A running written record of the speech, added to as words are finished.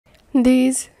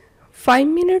This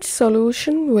 5-minute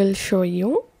solution will show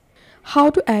you how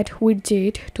to add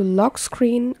widget to lock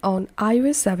screen on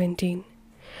iOS 17.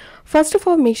 First of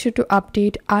all, make sure to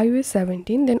update iOS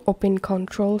 17, then open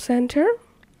Control Center.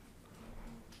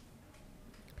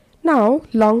 Now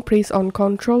long press on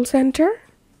Control Center,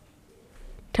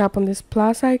 tap on this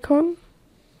plus icon,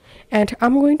 and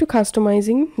I'm going to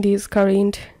customizing this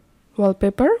current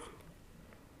wallpaper.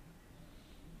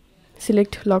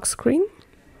 Select lock screen,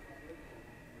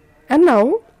 and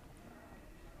now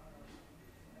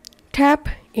tap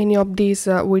any of these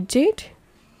widget,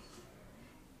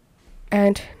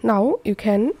 and now you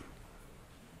can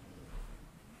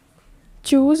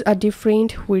choose a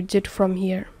different widget from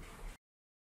here.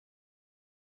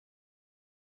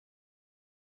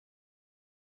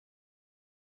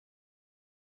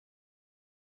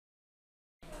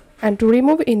 And to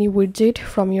remove any widget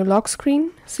from your lock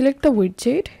screen, select the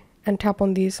widget and tap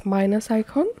on this minus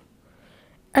icon,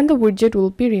 and the widget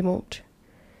will be removed.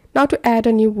 Now to add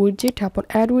a new widget, tap on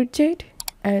add widget,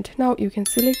 and now you can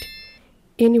select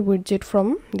any widget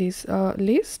from this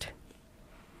list.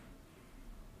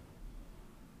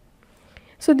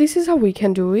 So this is how we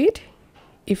can do it.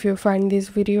 If you find this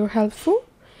video helpful,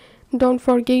 don't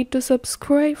forget to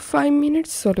subscribe 5 Minute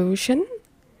Solution.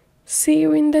 See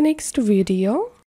you in the next video.